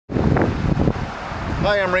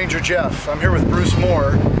Hi, I'm Ranger Jeff. I'm here with Bruce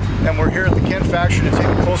Moore, and we're here at the Kent factory to take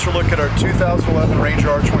a closer look at our 2011 Ranger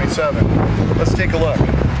R27. Let's take a look.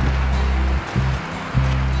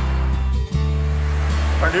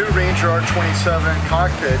 Our new Ranger R27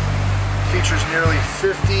 cockpit features nearly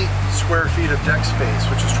 50 square feet of deck space,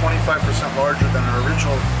 which is 25% larger than our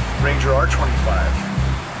original Ranger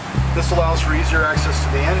R25. This allows for easier access to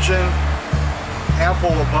the engine,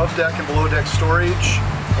 ample above deck and below deck storage,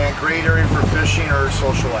 and great area for fishing or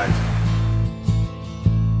socializing.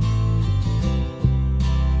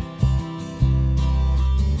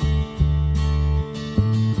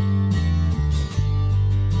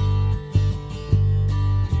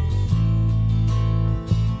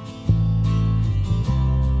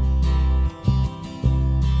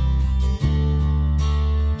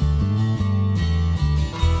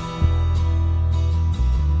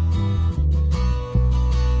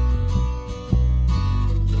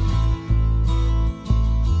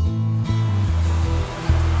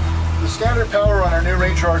 Standard power on our new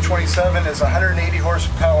Ranger R27 is 180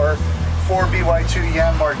 horsepower 4BY2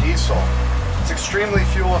 Yanmar diesel. It's extremely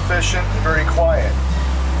fuel efficient and very quiet.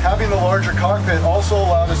 Having the larger cockpit also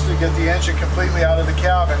allowed us to get the engine completely out of the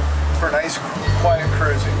cabin for nice quiet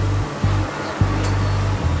cruising.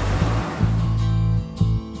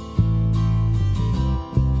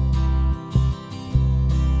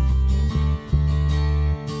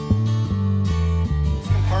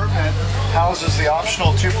 Houses the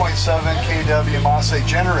optional 2.7 kW Masse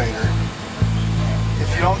generator.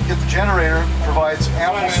 If you don't get the generator, it provides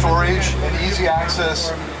ample storage and easy access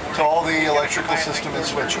to all the electrical system and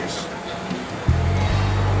switches.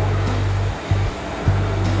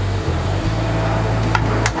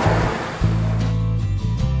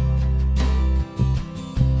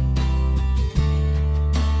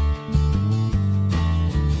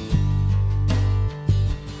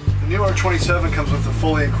 The new R27 comes with a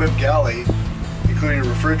fully equipped galley, including a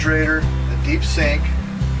refrigerator, a deep sink,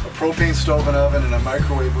 a propane stove and oven, and a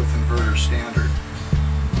microwave with inverter standard.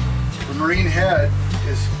 The marine head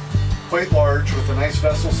is quite large with a nice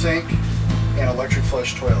vessel sink and electric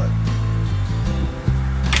flush toilet.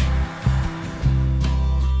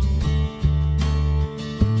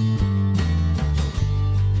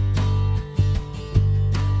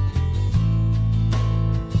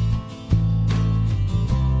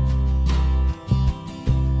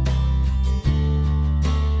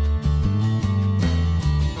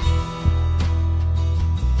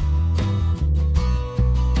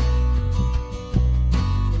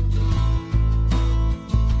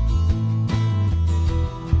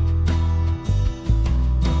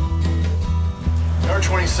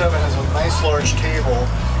 R27 has a nice large table.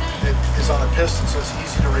 It is on a piston, so it's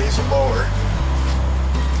easy to raise and lower.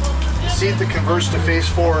 The seat that converts to face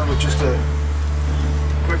forward with just a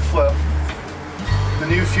quick flip. The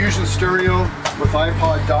new Fusion stereo with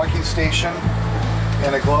iPod docking station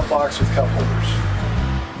and a glove box with cup holders.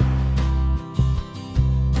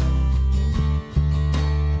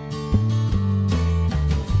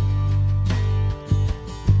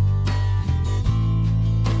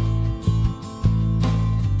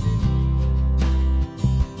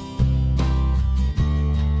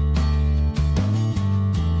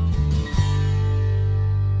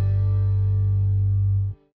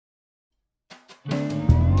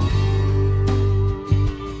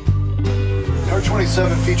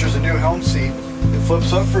 R27 features a new helm seat. It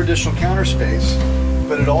flips up for additional counter space,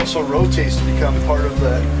 but it also rotates to become part of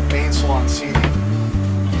the main salon seating.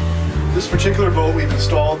 This particular boat, we've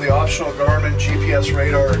installed the optional Garmin GPS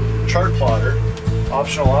radar chart plotter,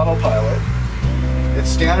 optional autopilot. It's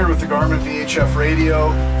standard with the Garmin VHF radio,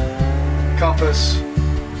 compass,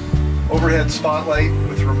 overhead spotlight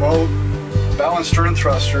with remote, balanced stern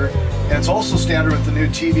thruster, and it's also standard with the new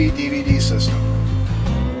TV/DVD system.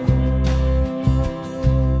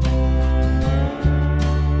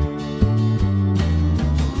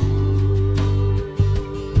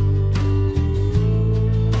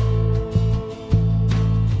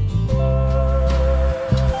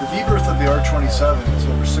 The R27 is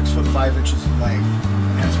over 6'5" in length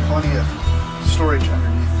and has plenty of storage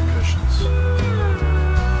underneath the cushions.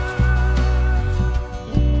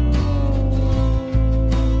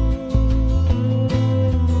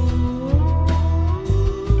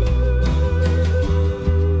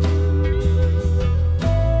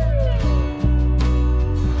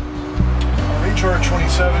 Our Ranger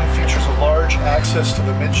R27 features a large access to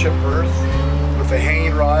the midship berth with a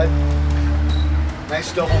hanging rod,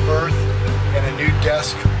 nice double berth, and a new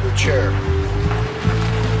desk with chair.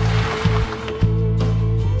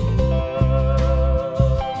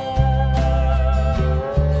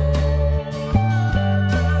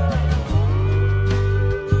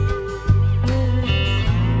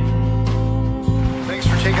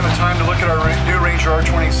 the time to look at our new Ranger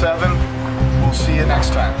R27. We'll see you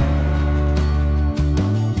next time.